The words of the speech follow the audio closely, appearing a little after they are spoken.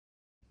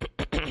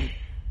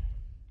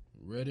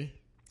Ready?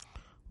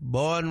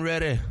 Born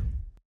ready.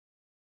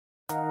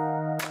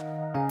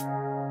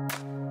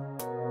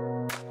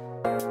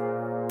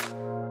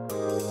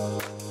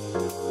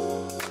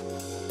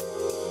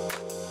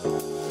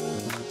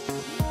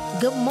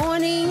 Good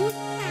morning,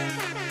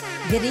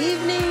 good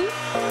evening,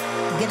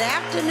 good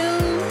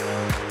afternoon,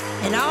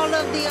 and all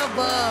of the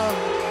above.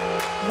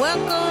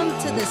 Welcome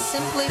to the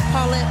Simply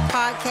Paulette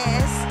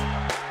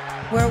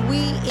podcast, where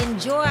we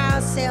enjoy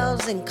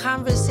ourselves in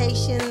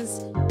conversations,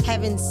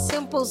 having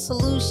simple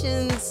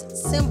solutions,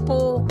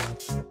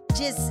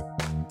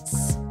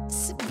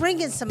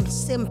 bringing some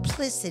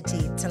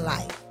simplicity to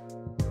life.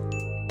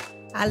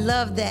 I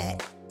love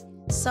that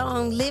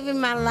song, Living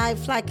My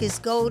Life Like It's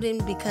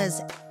Golden,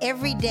 because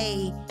every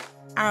day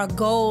our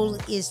goal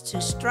is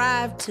to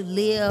strive to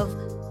live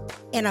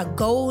in a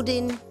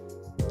golden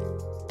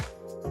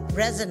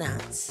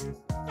resonance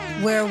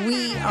where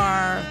we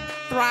are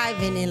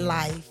thriving in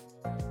life.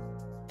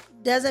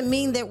 Doesn't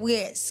mean that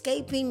we're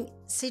escaping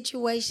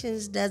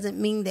situations, doesn't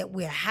mean that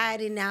we're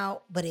hiding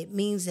out, but it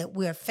means that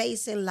we're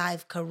facing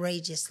life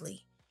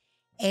courageously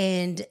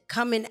and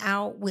coming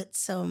out with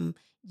some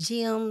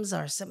gems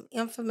or some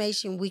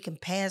information we can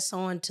pass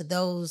on to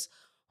those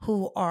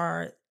who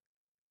are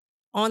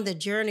on the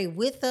journey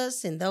with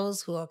us and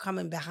those who are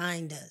coming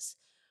behind us.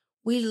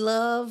 We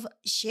love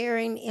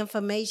sharing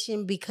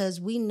information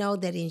because we know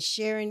that in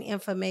sharing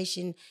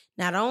information,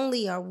 not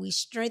only are we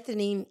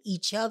strengthening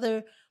each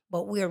other,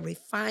 but we're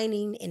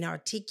refining and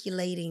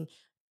articulating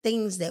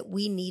things that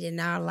we need in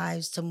our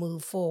lives to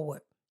move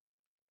forward.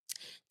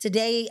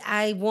 Today,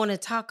 I want to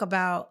talk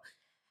about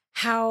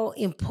how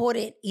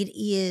important it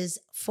is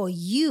for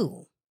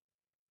you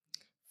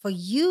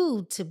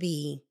to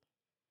be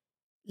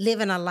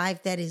living a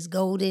life that is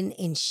golden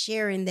and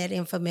sharing that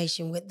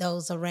information with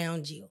those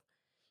around you.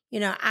 You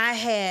know, I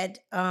had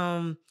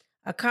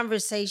a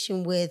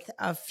conversation with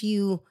a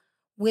few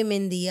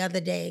women the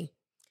other day.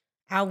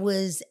 I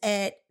was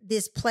at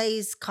this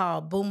place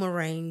called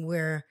Boomerang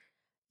where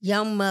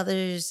young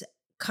mothers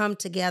come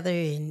together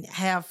and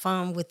have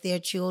fun with their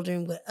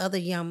children, with other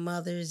young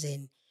mothers,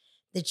 and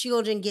the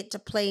children get to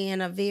play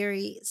in a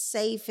very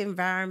safe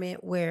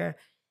environment where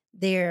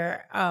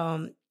you're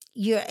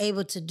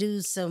able to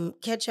do some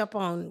catch up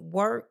on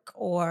work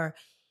or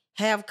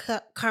have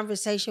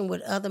conversation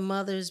with other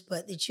mothers,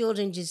 but the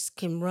children just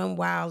can run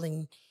wild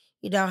and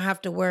you don't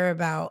have to worry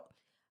about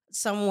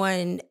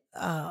someone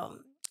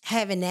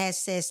having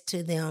access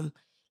to them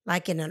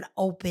like in an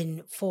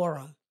open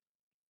forum.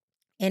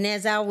 And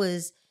as I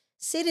was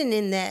sitting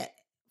in that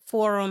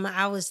forum,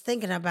 I was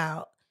thinking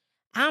about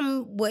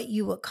I'm what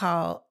you would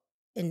call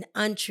an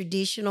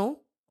untraditional,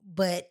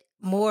 but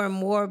more and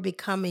more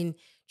becoming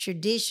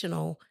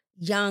traditional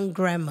young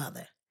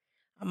grandmother.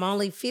 I'm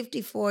only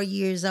 54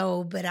 years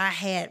old, but I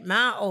had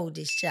my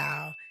oldest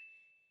child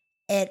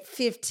at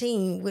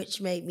 15,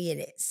 which made me an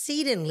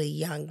exceedingly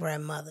young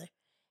grandmother.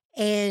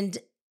 And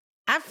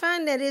I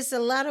find that it's a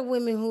lot of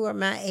women who are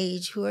my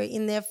age, who are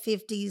in their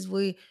 50s.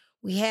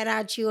 We had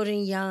our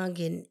children young,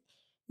 and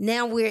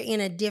now we're in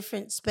a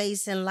different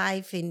space in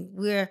life, and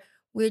we're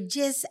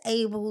just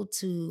able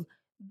to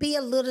be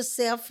a little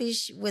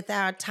selfish with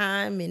our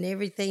time and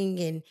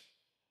everything,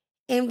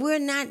 and we're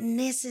not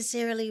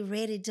necessarily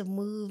ready to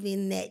move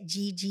in that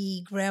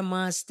Gigi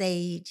grandma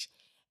stage.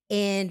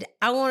 And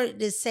I wanted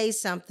to say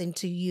something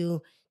to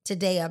you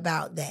today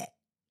about that.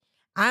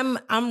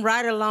 I'm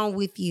right along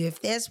with you.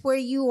 If that's where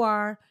you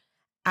are,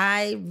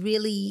 I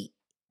really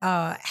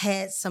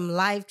had some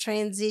life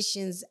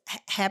transitions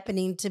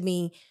happening to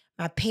me.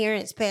 My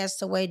parents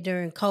passed away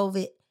during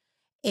COVID,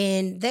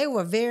 and they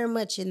were very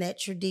much in that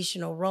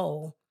traditional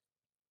role.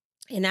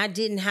 And I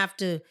didn't have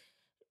to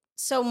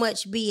so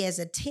much be as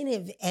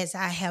attentive as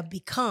I have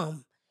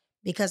become,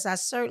 because I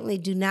certainly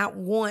do not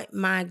want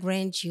my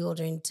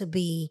grandchildren to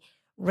be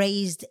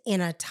raised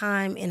in a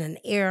time, in an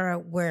era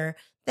where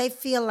they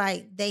feel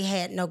like they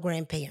had no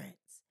grandparents.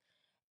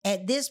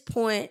 At this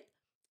point,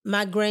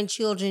 my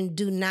grandchildren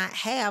do not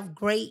have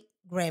great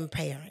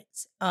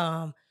grandparents.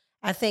 I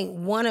think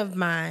one of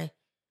my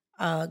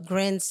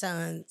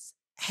grandsons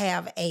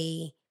have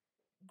a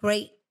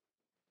great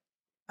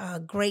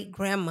great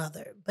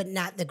grandmother, but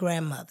not the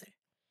grandmother.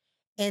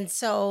 And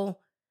so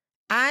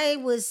I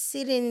was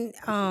sitting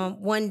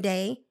one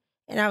day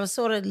and I was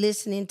sort of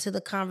listening to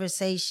the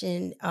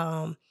conversation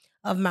of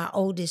my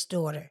oldest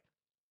daughter.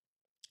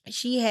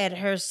 She had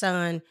her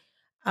son,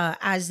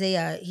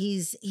 Isaiah.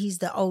 He's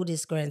the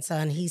oldest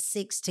grandson. He's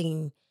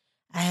 16.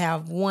 I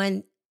have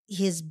one,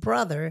 his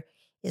brother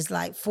is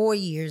like 4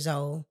 years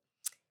old,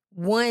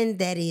 one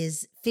that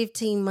is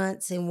 15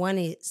 months, and one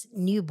is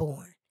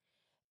newborn.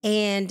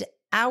 And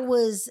I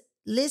was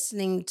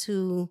listening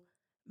to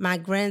my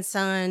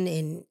grandson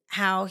and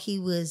how he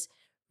was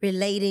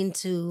relating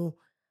to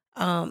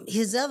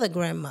his other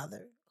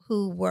grandmother,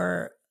 who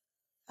were,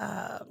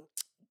 uh,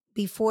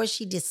 before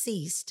she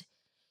deceased,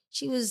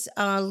 she was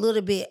a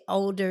little bit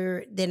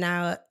older than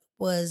I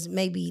was,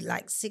 maybe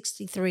like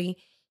 63.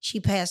 She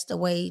passed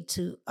away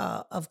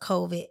of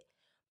COVID,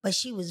 but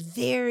she was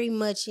very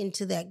much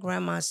into that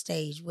grandma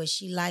stage where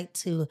she liked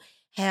to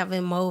have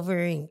him over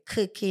and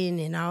cooking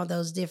and all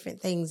those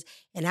different things.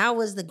 And I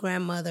was the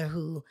grandmother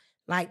who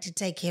liked to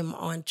take him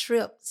on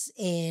trips,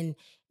 and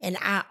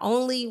I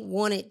only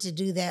wanted to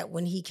do that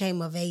when he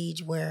came of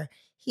age where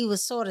he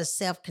was sort of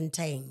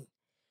self-contained.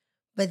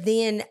 But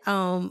then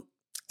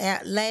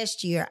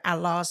last year, I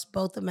lost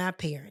both of my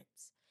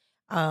parents,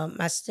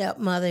 my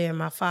stepmother and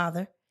my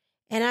father,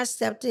 and I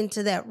stepped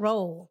into that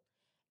role.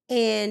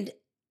 And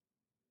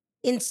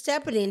in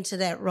stepping into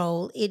that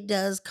role, it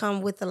does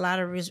come with a lot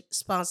of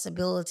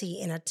responsibility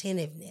and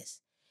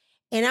attentiveness.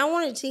 And I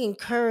wanted to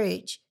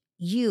encourage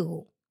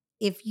you,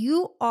 if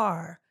you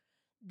are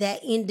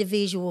that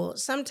individual,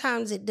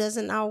 sometimes it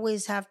doesn't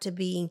always have to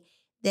be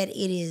that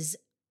it is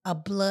a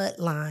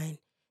bloodline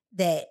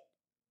that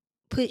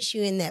puts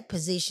you in that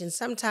position.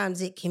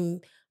 Sometimes it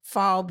can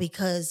fall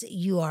because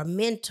you are a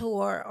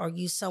mentor or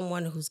you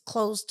someone who's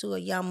close to a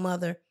young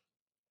mother.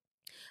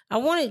 I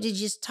wanted to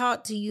just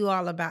talk to you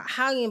all about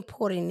how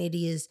important it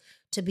is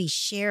to be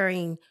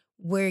sharing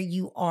where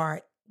you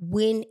are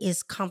when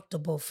it's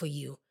comfortable for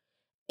you,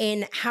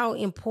 and how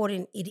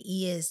important it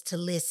is to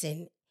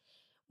listen.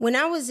 When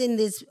I was in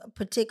this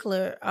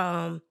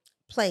particular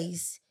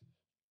place,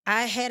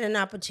 I had an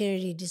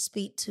opportunity to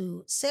speak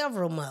to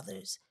several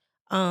mothers.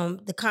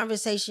 The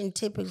conversation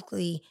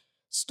typically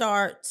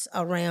starts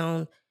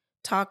around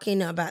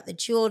talking about the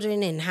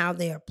children and how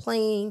they are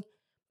playing.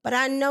 But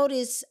I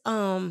notice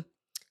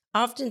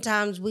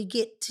oftentimes we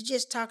get to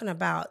just talking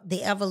about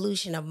the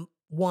evolution of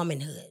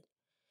womanhood.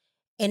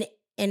 And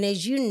and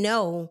as you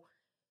know,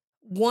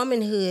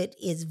 womanhood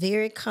is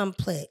very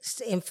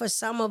complex. And for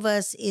some of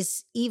us,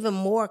 it's even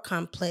more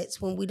complex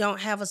when we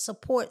don't have a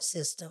support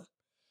system.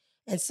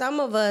 And some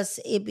of us,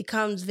 it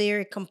becomes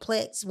very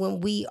complex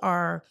when we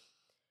are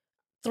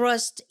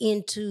thrust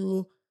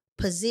into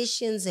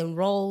positions and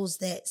roles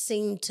that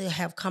seem to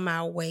have come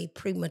our way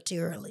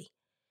prematurely.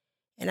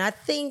 And I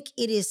think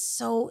it is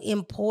so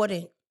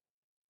important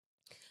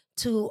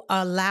to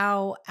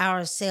allow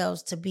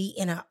ourselves to be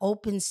in an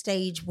open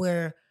stage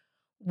where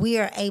we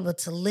are able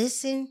to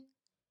listen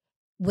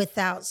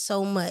without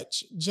so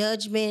much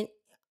judgment,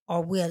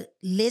 or we're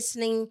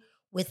listening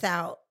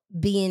without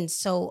being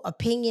so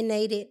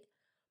opinionated.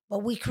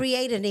 But we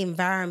create an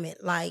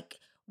environment like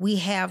we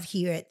have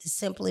here at the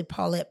Simply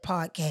Paulette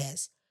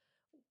podcast,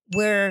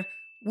 where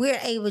we're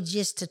able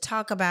just to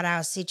talk about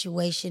our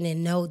situation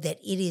and know that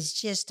it is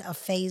just a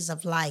phase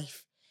of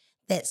life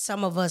that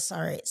some of us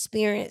are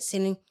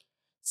experiencing,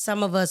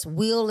 some of us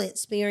will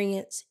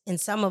experience, and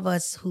some of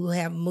us who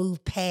have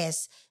moved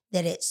past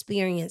that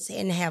experience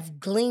and have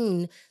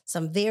gleaned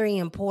some very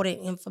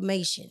important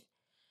information.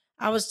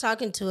 I was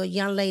talking to a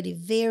young lady,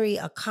 very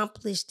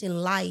accomplished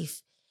in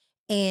life,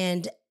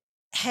 and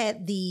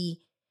had the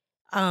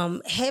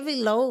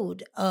heavy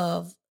load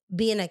of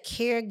being a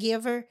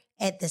caregiver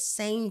at the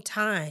same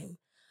time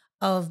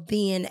of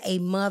being a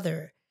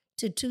mother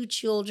to two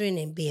children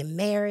and being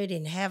married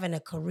and having a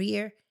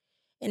career.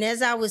 And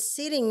as I was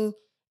sitting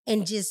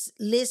and just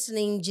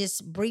listening,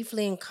 just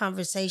briefly in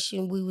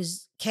conversation, we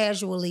was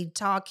casually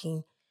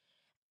talking.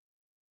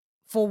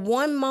 For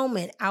one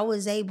moment, I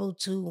was able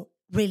to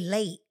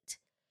relate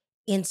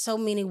in so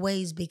many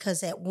ways,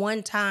 because at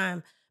one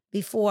time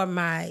before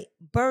my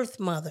birth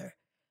mother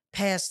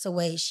passed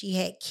away, she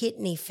had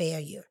kidney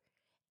failure.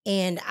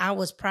 And I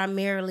was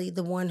primarily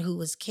the one who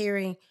was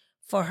caring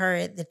for her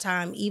at the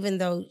time, even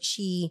though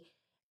she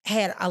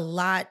had a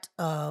lot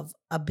of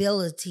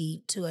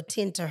ability to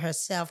attend to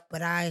herself.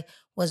 But I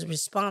was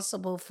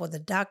responsible for the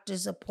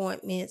doctor's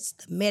appointments,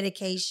 the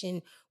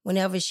medication,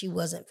 whenever she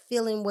wasn't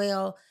feeling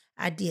well.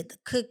 I did the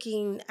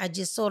cooking. I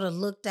just sort of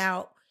looked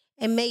out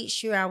and made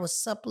sure I was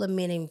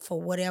supplementing for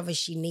whatever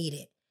she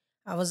needed.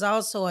 I was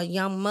also a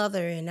young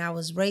mother, and I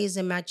was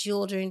raising my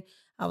children.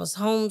 I was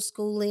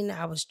homeschooling,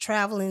 I was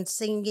traveling,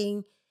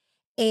 singing.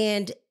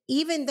 And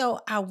even though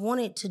I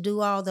wanted to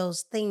do all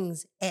those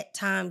things, at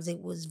times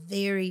it was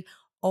very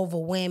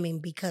overwhelming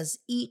because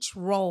each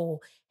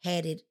role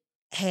had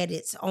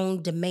its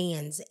own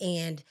demands.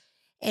 And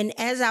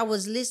as I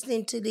was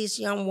listening to this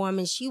young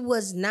woman, she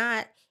was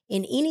not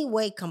in any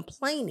way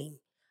complaining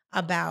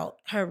about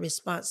her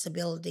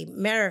responsibility.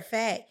 Matter of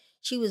fact,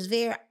 she was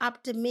very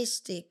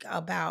optimistic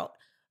about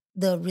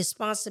the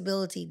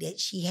responsibility that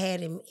she had,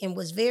 and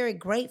was very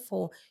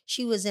grateful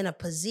she was in a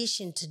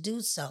position to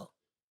do so.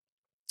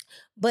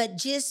 But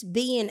just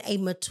being a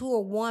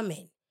mature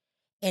woman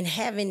and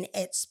having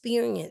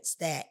experienced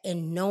that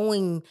and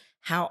knowing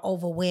how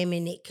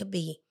overwhelming it could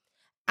be,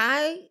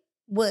 I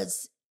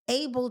was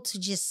able to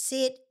just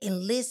sit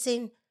and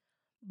listen,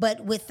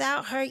 but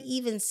without her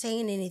even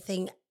saying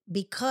anything,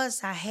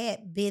 because I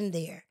had been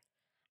there.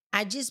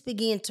 I just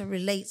began to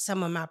relate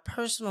some of my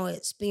personal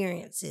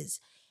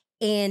experiences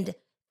and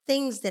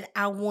things that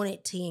I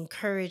wanted to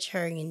encourage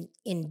her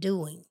in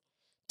doing,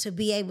 to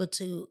be able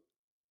to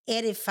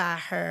edify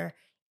her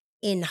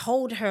and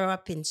hold her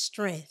up in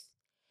strength.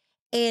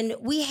 And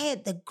we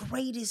had the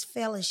greatest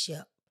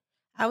fellowship.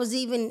 I was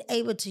even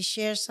able to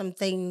share some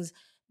things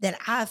that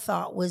I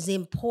thought was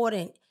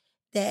important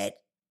that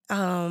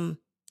um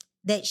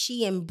that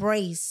she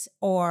embraced,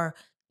 or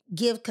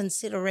give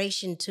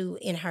consideration to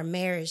in her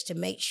marriage to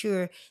make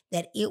sure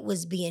that it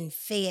was being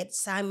fed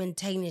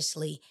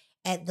simultaneously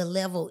at the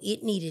level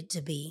it needed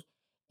to be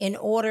in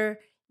order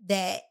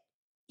that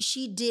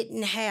she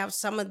didn't have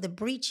some of the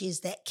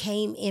breaches that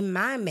came in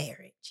my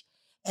marriage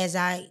as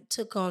I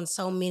took on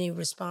so many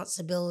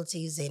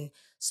responsibilities and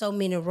so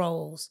many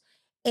roles.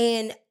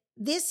 And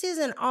this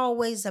isn't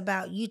always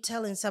about you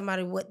telling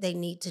somebody what they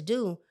need to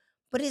do,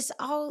 but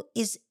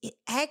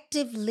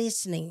active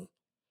listening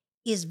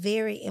is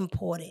very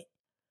important.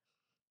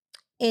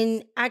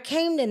 And I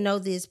came to know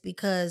this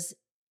because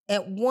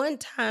at one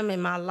time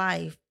in my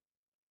life,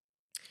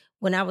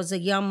 when I was a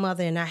young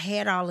mother and I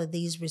had all of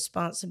these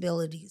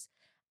responsibilities,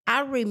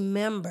 I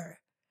remember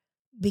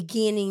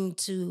beginning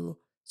to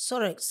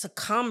sort of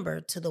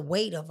succumb to the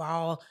weight of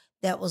all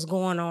that was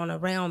going on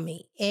around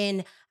me.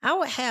 And I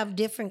would have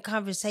different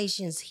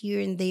conversations here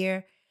and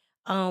there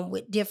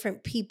with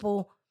different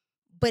people,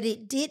 but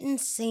it didn't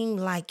seem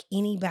like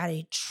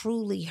anybody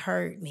truly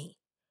heard me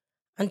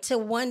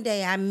until one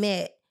day I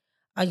met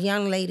a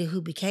young lady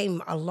who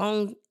became a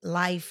long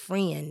life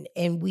friend,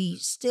 and we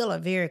still are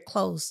very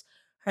close.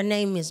 Her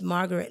name is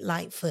Margaret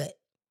Lightfoot.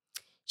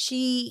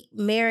 She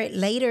married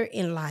later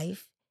in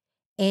life,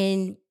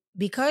 and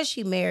because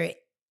she married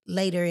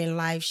later in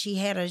life, she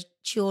had her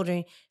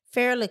children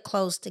fairly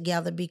close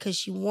together because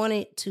she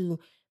wanted to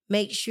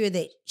make sure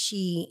that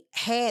she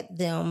had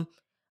them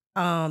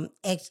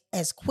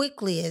as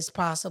quickly as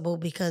possible,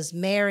 because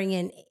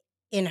marrying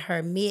in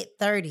her mid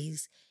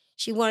 30s,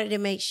 she wanted to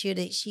make sure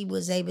that she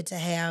was able to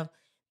have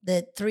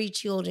the three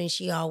children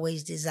she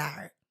always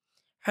desired.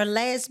 Her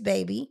last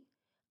baby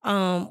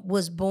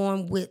was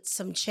born with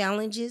some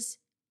challenges,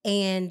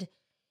 and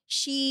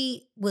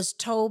she was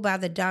told by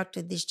the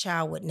doctor this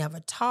child would never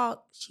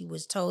talk. She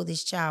was told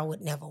this child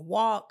would never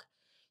walk.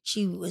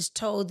 She was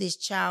told this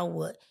child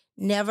would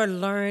never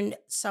learn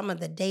some of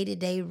the day to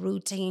day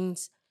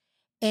routines.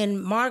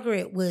 And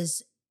Margaret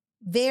was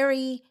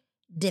very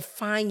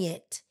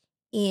defiant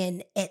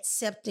in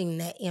accepting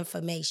that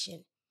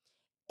information.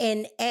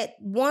 And at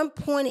one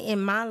point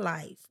in my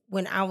life,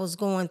 when I was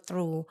going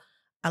through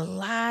a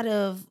lot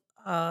of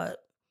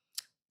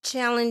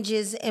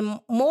challenges, and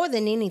more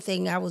than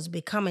anything, I was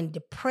becoming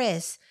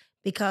depressed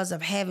because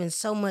of having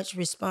so much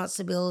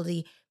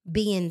responsibility,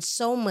 being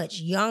so much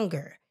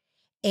younger,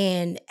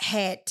 and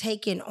had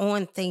taken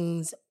on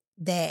things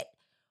that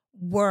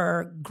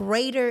were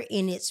greater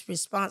in its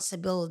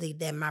responsibility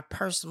than my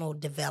personal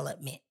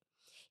development.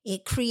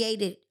 It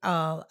created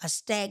a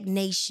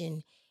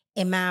stagnation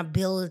in my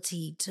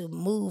ability to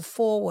move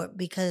forward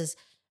because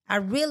I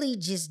really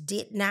just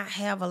did not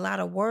have a lot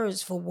of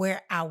words for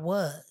where I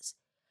was.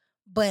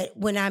 But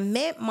when I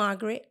met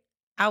Margaret,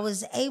 I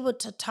was able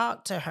to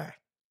talk to her.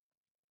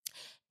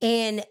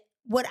 And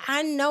what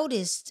I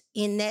noticed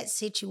in that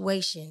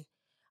situation,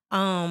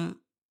 um,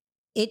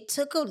 it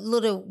took a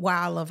little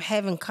while of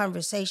having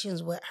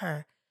conversations with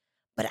her,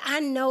 but I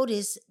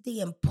noticed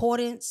the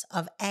importance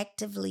of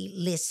actively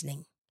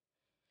listening.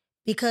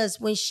 Because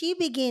when she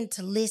began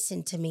to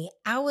listen to me,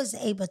 I was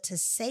able to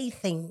say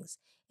things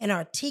and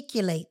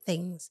articulate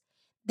things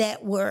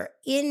that were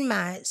in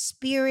my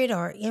spirit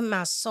or in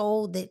my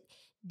soul that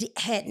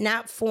had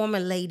not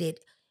formulated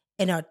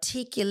an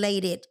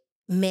articulated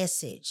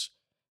message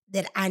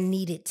that I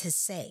needed to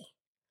say.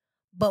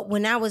 But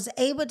when I was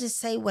able to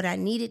say what I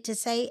needed to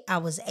say, I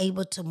was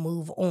able to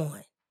move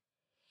on.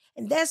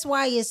 And that's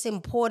why it's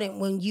important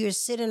when you're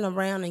sitting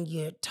around and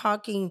you're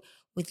talking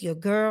with your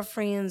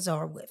girlfriends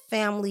or with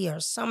family or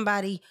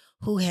somebody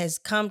who has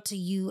come to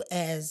you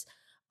as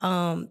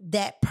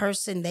that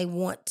person they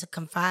want to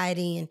confide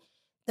in.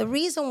 The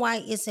reason why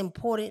it's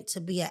important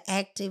to be an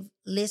active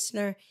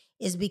listener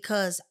is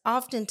because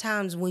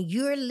oftentimes when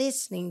you're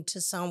listening to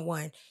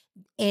someone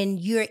and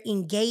you're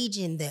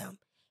engaging them,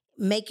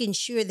 making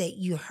sure that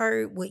you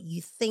heard what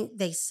you think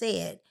they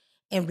said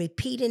and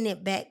repeating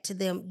it back to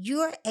them,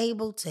 you're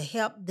able to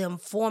help them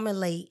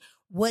formulate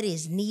what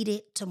is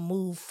needed to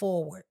move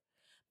forward.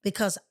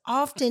 Because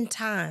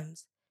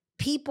oftentimes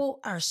people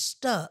are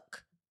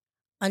stuck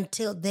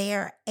until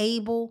they're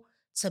able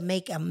to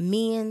make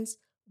amends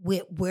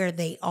with where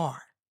they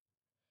are.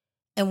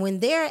 And when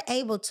they're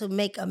able to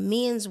make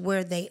amends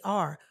where they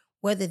are,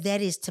 whether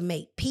that is to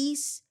make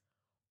peace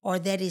or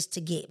that is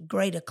to get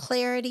greater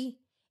clarity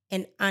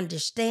and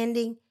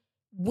understanding,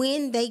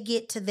 when they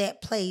get to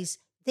that place,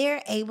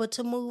 they're able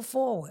to move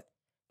forward.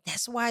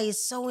 That's why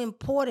it's so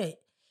important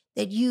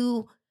that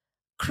you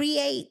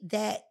create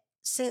that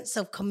sense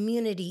of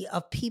community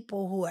of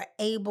people who are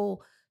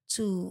able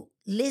to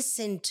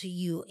listen to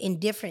you in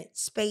different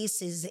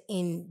spaces,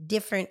 in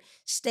different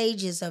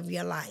stages of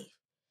your life.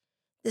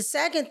 The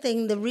second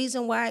thing, the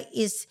reason why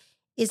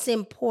it's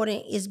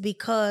important is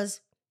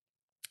because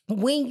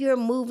when you're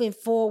moving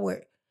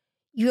forward,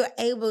 you're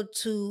able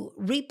to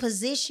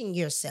reposition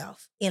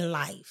yourself in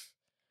life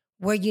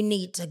where you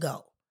need to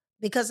go.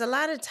 Because a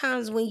lot of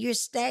times when you're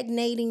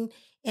stagnating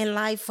in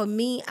life, for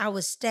me, I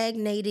was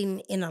stagnating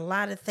in a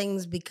lot of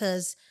things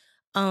because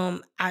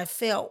I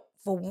felt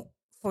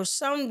for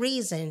some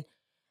reason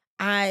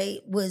I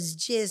was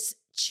just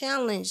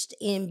challenged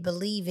in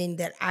believing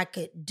that I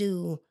could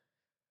do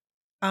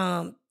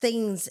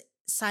things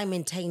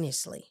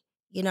simultaneously.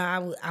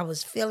 I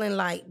was feeling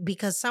like,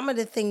 because some of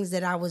the things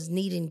that I was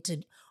needing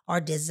to or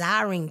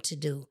desiring to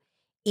do,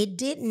 it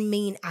didn't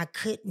mean I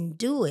couldn't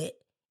do it.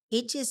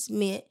 It just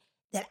meant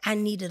that I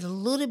needed a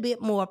little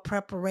bit more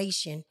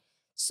preparation,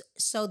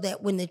 so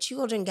that when the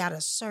children got a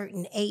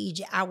certain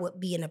age, I would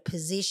be in a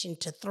position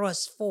to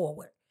thrust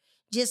forward.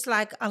 Just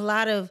like a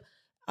lot of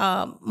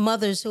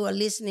mothers who are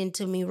listening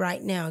to me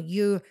right now,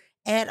 you're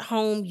at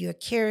home, you're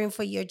caring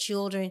for your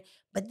children,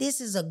 but this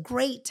is a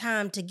great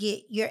time to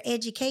get your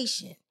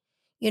education.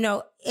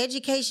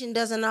 Education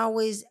doesn't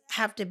always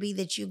have to be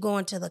that you're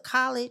going to the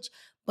college,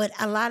 but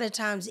a lot of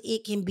times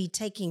it can be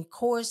taking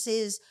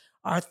courses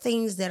or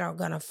things that are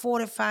going to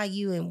fortify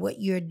you in what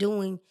you're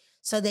doing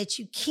so that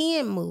you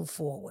can move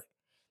forward.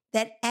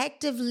 That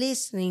active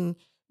listening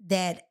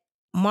that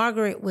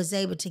Margaret was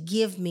able to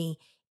give me,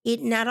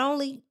 it not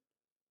only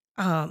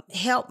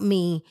helped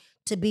me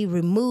to be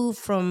removed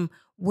from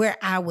where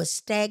I was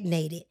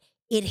stagnated,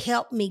 it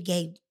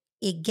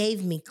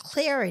gave me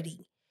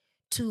clarity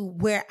to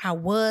where I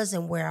was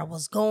and where I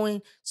was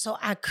going, so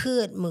I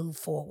could move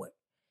forward.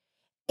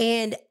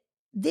 And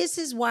this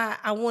is why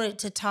I wanted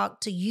to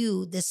talk to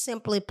you, the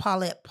Simply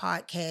Paulette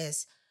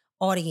podcast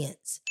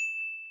audience.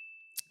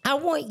 I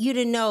want you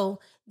to know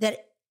that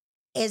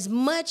as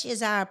much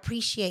as I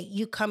appreciate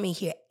you coming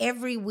here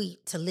every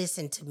week to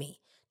listen to me,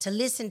 to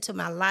listen to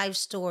my life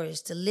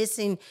stories, to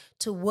listen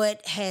to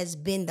what has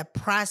been the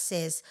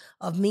process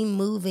of me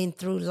moving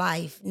through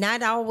life,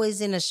 not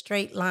always in a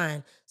straight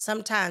line,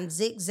 sometimes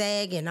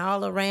zigzag and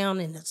all around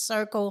in a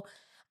circle.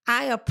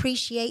 I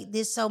appreciate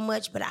this so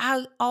much, but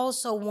I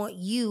also want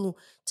you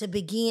to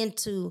begin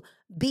to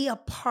be a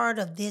part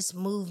of this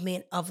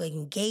movement of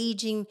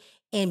engaging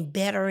and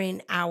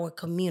bettering our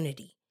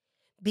community,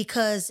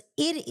 because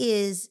it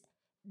is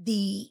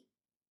the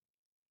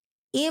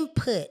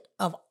input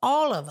of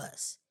all of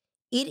us.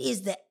 It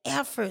is the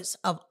efforts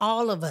of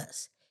all of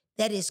us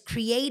that is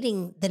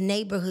creating the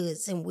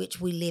neighborhoods in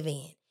which we live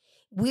in.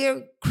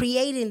 We're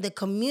creating the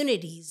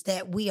communities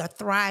that we are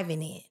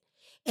thriving in.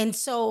 And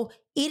so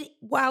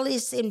while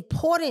it's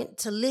important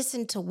to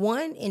listen to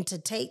one and to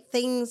take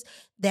things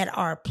that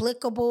are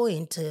applicable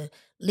and to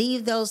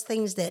leave those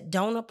things that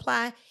don't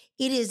apply,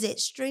 it is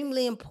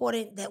extremely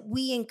important that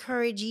we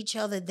encourage each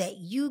other, that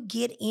you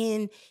get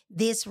in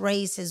this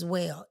race as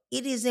well.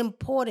 It is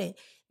important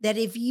that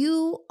if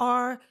you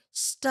are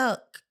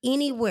stuck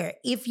anywhere,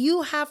 if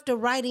you have to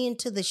write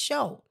into the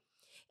show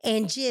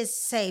and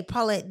just say,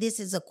 Paulette, this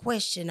is a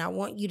question, I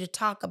want you to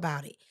talk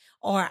about it,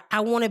 or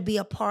I want to be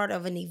a part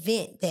of an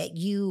event that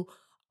you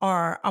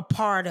are a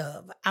part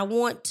of. I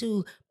want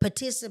to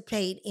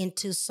participate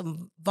into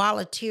some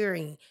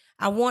volunteering.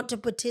 I want to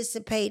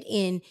participate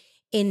in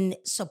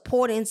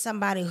supporting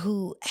somebody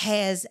who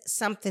has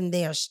something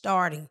they're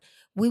starting.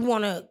 We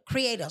want to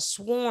create a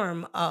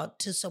swarm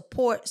to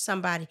support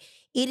somebody.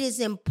 It is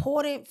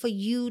important for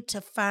you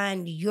to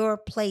find your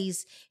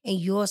place and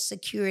your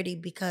security,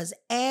 because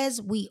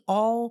as we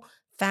all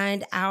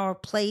find our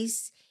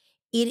place,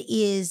 it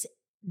is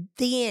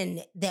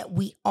then that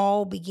we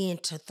all begin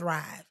to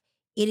thrive.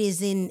 It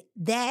is in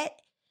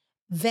that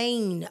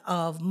vein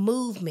of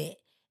movement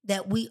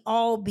that we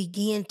all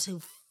begin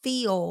to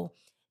feel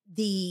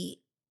the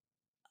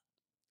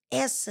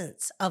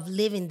essence of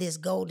living this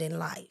golden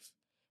life.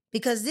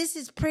 Because this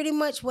is pretty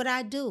much what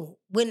I do.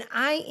 When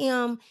I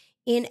am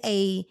in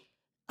a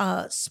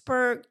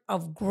spurt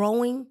of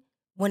growing,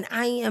 when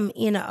I am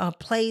in a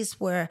place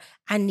where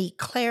I need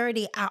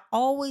clarity, I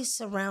always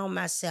surround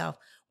myself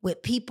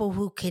with people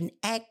who can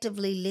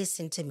actively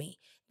listen to me.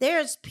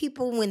 There's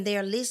people, when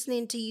they're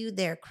listening to you,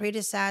 they're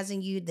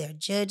criticizing you, they're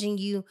judging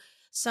you.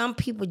 Some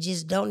people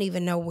just don't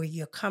even know where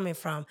you're coming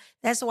from.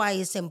 That's why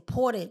it's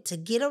important to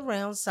get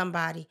around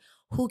somebody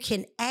who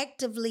can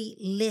actively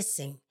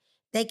listen.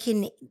 They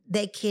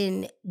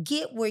can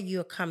get where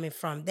you're coming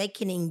from. They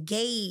can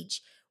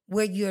engage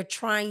where you're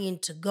trying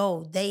to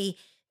go. They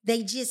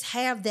just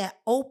have that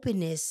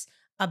openness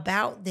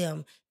about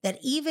them, that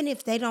even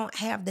if they don't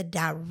have the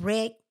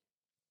direct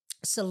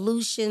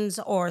solutions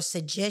or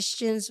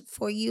suggestions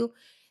for you,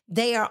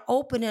 they are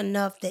open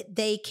enough that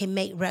they can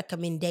make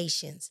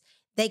recommendations.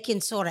 They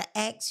can sort of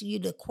ask you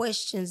the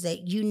questions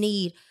that you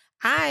need.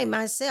 I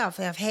myself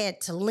have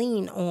had to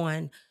lean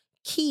on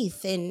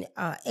Keith and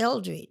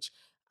Eldridge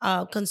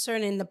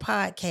concerning the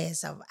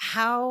podcast of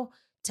how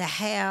to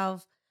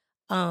have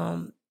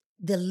um,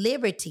 the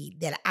liberty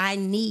that I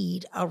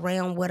need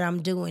around what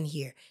I'm doing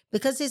here,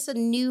 because it's a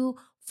new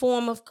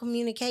form of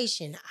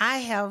communication. I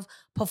have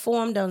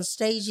performed on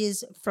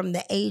stages from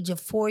the age of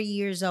 4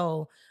 years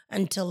old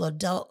until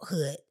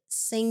adulthood,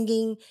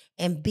 singing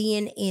and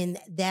being in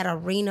that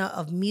arena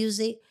of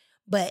music.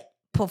 But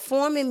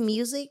performing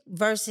music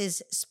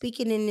versus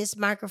speaking in this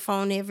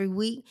microphone every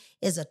week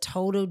is a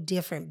total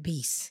different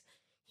beast,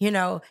 you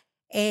know,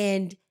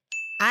 and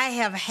I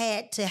have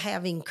had to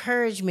have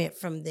encouragement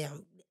from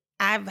them.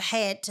 I've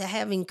had to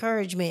have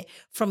encouragement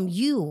from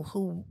you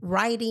who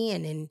write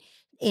in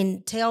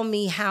and tell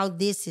me how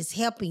this is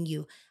helping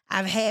you.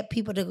 I've had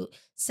people to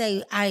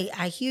say,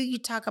 I hear you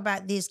talk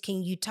about this.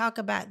 Can you talk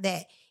about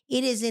that?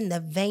 It is in the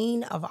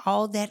vein of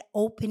all that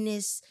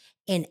openness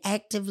and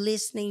active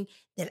listening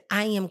that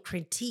I am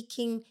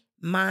critiquing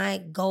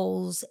my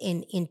goals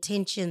and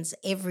intentions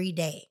every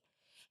day.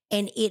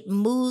 And it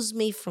moves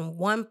me from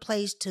one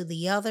place to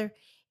the other,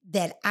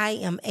 that I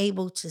am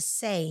able to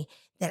say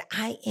that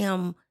I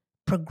am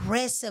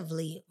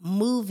progressively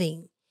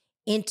moving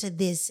into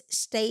this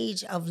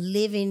stage of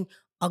living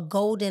a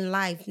golden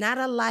life, not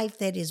a life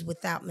that is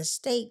without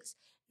mistakes,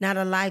 not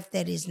a life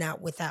that is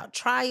not without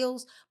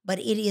trials, but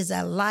it is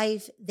a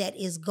life that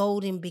is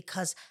golden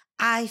because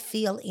I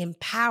feel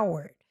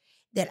empowered,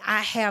 that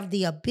I have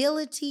the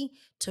ability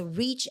to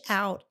reach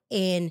out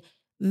and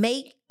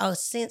make a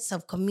sense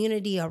of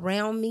community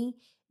around me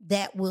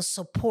that will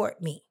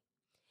support me.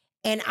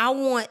 And I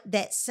want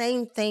that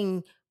same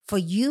thing for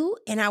you.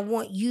 And I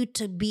want you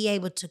to be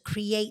able to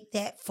create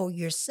that for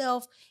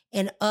yourself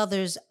and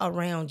others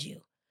around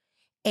you.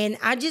 And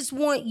I just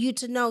want you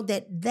to know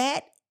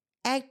that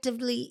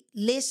actively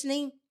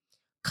listening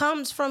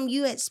comes from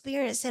you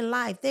experiencing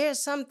life. There are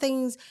some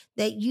things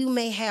that you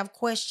may have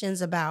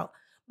questions about,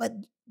 but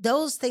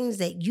those things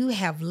that you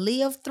have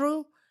lived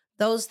through,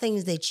 those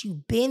things that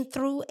you've been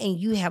through and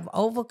you have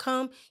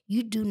overcome,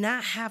 you do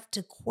not have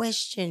to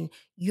question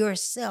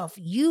yourself.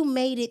 You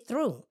made it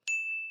through.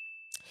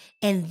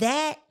 And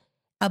that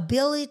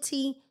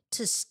ability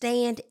to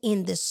stand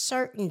in the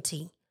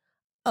certainty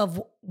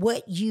of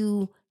what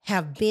you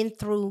have been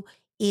through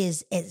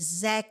is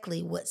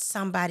exactly what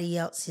somebody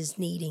else is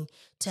needing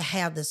to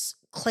have this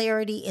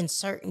clarity and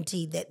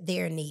certainty that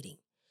they're needing.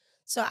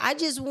 So I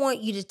just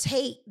want you to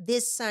take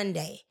this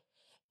Sunday,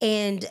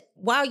 and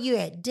while you're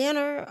at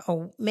dinner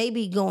or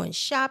maybe going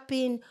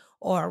shopping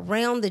or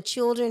around the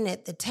children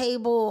at the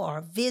table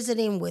or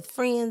visiting with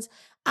friends,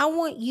 I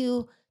want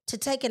you to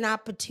take an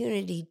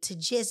opportunity to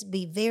just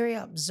be very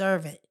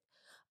observant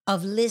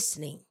of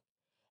listening,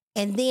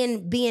 and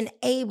then being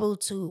able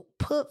to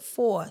put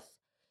forth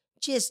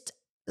just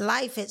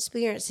life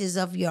experiences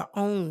of your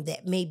own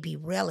that may be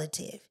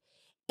relative,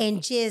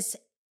 and just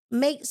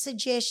make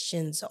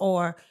suggestions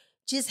or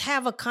just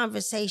have a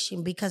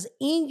conversation, because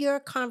in your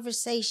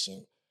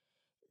conversation,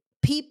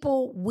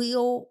 people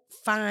will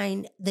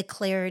find the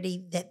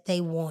clarity that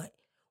they want.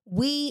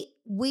 We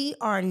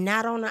are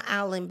not on an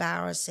island by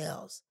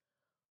ourselves.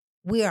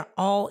 We are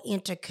all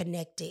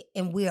interconnected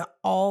and we are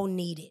all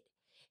needed.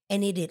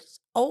 And it is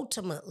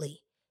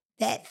ultimately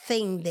that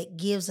thing that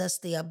gives us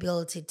the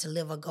ability to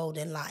live a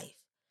golden life.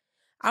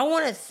 I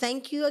want to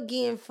thank you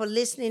again for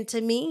listening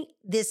to me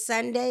this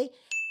Sunday.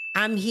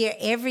 I'm here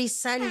every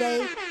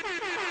Sunday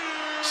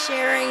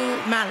sharing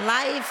my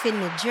life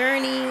and the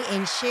journey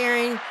and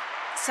sharing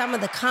some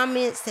of the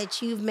comments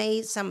that you've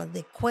made, some of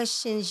the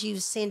questions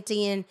you've sent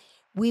in.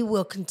 We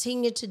will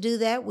continue to do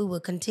that. We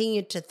will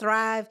continue to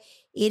thrive.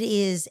 It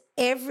is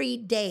every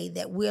day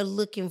that we're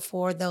looking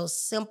for those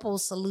simple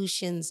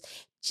solutions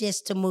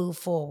just to move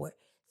forward.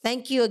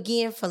 Thank you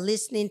again for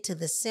listening to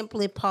the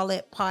Simply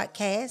Paulette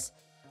podcast.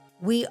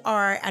 We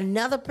are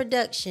another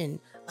production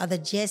of the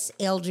Jess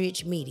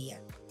Eldridge Media.